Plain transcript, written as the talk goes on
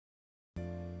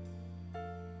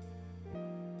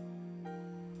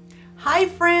Hi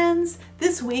friends!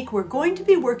 This week we're going to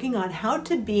be working on how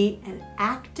to be an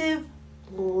active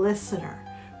listener.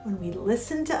 When we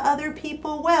listen to other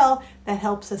people well, that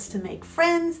helps us to make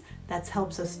friends, that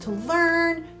helps us to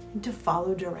learn and to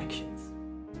follow directions.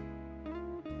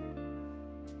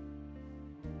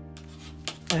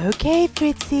 Okay,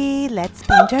 Fritzy, let's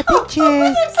paint our pictures.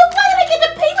 I'm so glad I get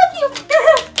to paint with you.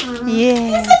 Yeah.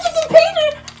 You're such a good painter.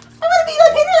 I want to be a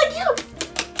painter like you.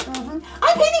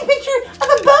 I'm painting a picture of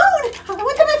a bone.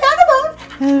 One time I found a bone.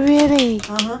 Oh, really?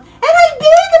 And I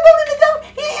buried the bone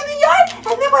in the yard.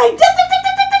 And then when I dug,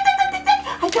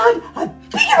 I found a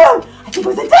bigger bone. I think it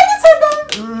was a dinosaur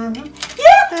bone.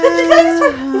 Yeah, the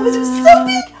dinosaur. It was so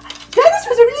big.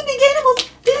 Dinosaurs are really big animals.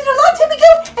 They lived a long time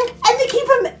ago, and they came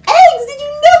from eggs. Did you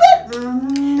know that?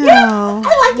 No. Yeah,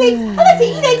 I like eggs. I like to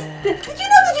eat eggs. Did you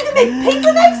know that you can make paint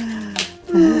from eggs?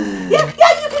 Yeah,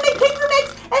 you can make paint from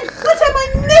eggs. And one time I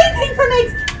made paint from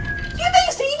eggs.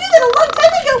 You did that a long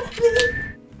time ago.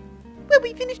 Well,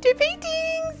 we finished our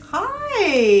paintings.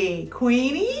 Hi,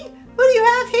 Queenie. Who do you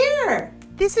have here?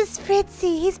 This is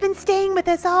Fritzy. He's been staying with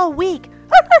us all week.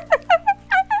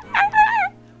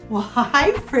 Well,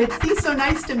 hi, Fritzy. So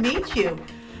nice to meet you.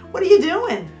 What are you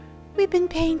doing? We've been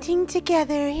painting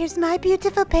together. Here's my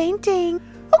beautiful painting.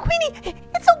 Oh, Queenie,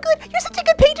 it's so good. You're such a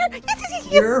good painter.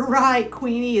 Yes. You're right.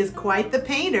 Queenie is quite the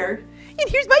painter. And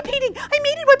here's my painting. I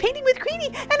made it while painting with Queenie,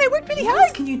 and I worked really Yes,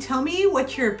 hard. can you tell me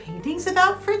what your painting's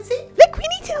about, Fritzy? Let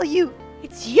Queenie tell you.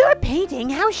 It's your painting.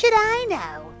 How should I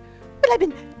know? Well, I've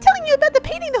been telling you about the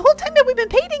painting the whole time that we've been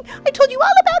painting. I told you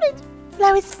all about it. Well,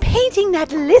 I was painting,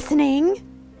 not listening.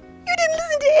 You didn't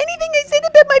listen to anything I said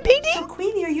about my painting? So,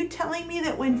 Queenie, are you telling me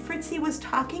that when Fritzy was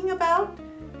talking about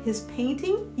his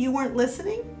painting, you weren't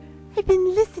listening? I've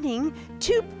been listening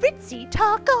to Fritzy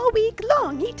talk all week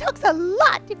long. He talks a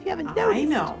lot, if you haven't noticed. I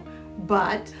know,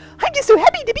 but... I'm just so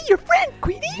happy to be your friend,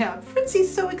 Queenie. Yeah, Fritzy's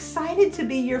so excited to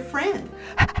be your friend.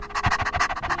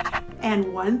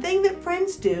 And one thing that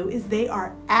friends do is they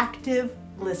are active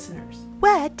listeners.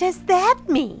 What does that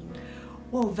mean?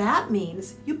 Well, that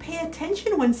means you pay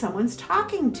attention when someone's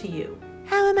talking to you.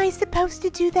 How am I supposed to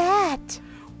do that?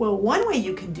 Well, one way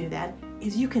you can do that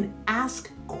is you can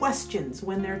ask questions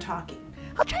when they're talking.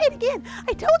 I'll try it again.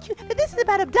 I told you that this is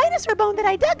about a dinosaur bone that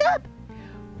I dug up.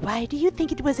 Why do you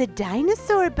think it was a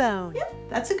dinosaur bone? Yeah,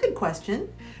 that's a good question.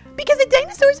 Because the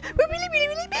dinosaurs were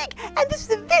really big, and this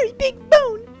is a very big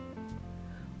bone.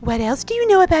 What else do you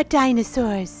know about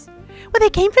dinosaurs? Well,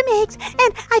 they came from eggs,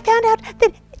 and I found out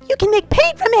that you can make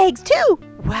paint from eggs, too.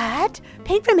 What?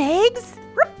 Paint from eggs?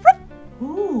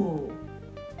 Ooh.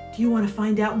 Do you want to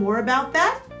find out more about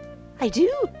that? I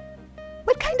do.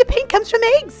 What kind of paint comes from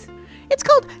eggs? It's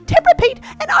called tempera paint,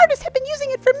 and artists have been using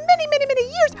it for many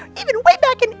years, even way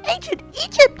back in ancient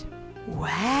Egypt.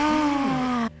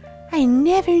 Wow. I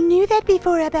never knew that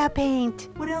before about paint.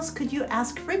 What else could you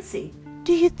ask Fritzy?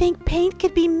 Do you think paint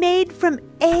could be made from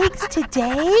eggs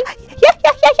today? Yeah.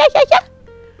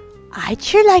 I'd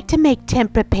sure like to make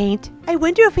tempera paint. I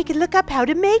wonder if we could look up how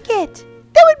to make it.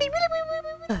 That would be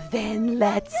really. Then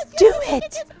let's do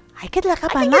it. I could look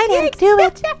up online how to do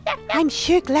it. I'm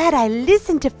sure glad I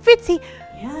listened to Fritzy.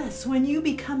 Yes, when you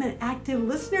become an active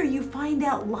listener, you find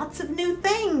out lots of new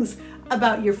things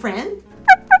about your friend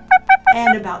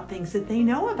and about things that they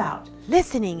know about.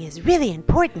 Listening is really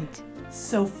important.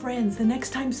 So friends, the next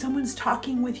time someone's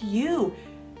talking with you,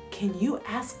 can you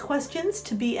ask questions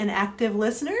to be an active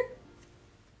listener?